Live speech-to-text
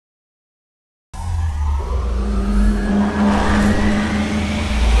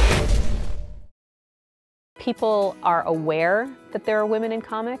People are aware that there are women in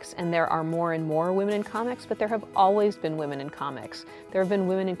comics, and there are more and more women in comics, but there have always been women in comics. There have been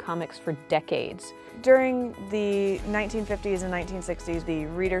women in comics for decades. During the 1950s and 1960s, the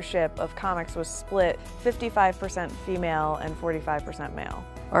readership of comics was split 55% female and 45% male.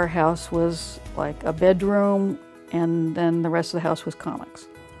 Our house was like a bedroom, and then the rest of the house was comics.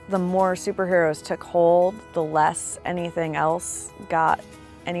 The more superheroes took hold, the less anything else got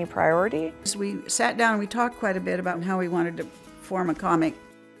any priority. We sat down and we talked quite a bit about how we wanted to form a comic.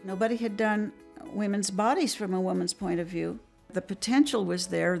 Nobody had done women's bodies from a woman's point of view. The potential was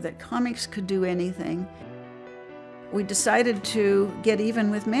there that comics could do anything. We decided to get even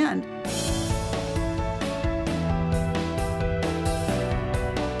with men.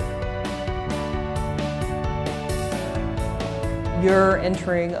 You're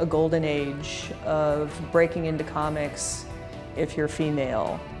entering a golden age of breaking into comics if you're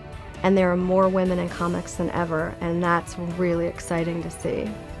female. And there are more women in comics than ever, and that's really exciting to see.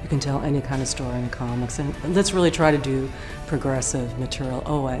 You can tell any kind of story in comics, and let's really try to do progressive material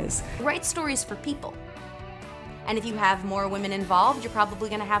always. Write stories for people. And if you have more women involved, you're probably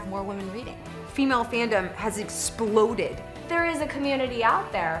going to have more women reading. Female fandom has exploded. There is a community out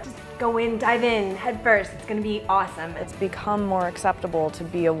there. Just go in, dive in, head first. It's going to be awesome. It's become more acceptable to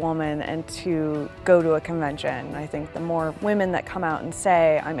be a woman and to go to a convention. I think the more women that come out and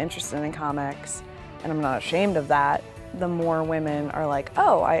say, I'm interested in comics, and I'm not ashamed of that, the more women are like,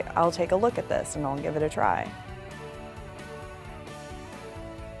 oh, I'll take a look at this and I'll give it a try.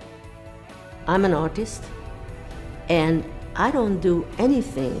 I'm an artist, and I don't do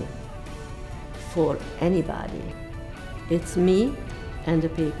anything for anybody. It's me and the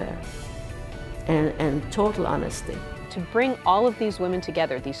paper, and total honesty. To bring all of these women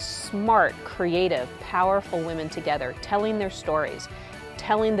together, these smart, creative, powerful women together, telling their stories,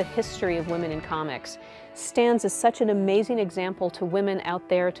 telling the history of women in comics, stands as such an amazing example to women out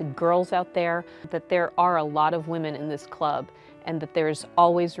there, to girls out there, that there are a lot of women in this club and that there's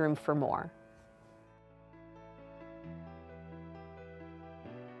always room for more.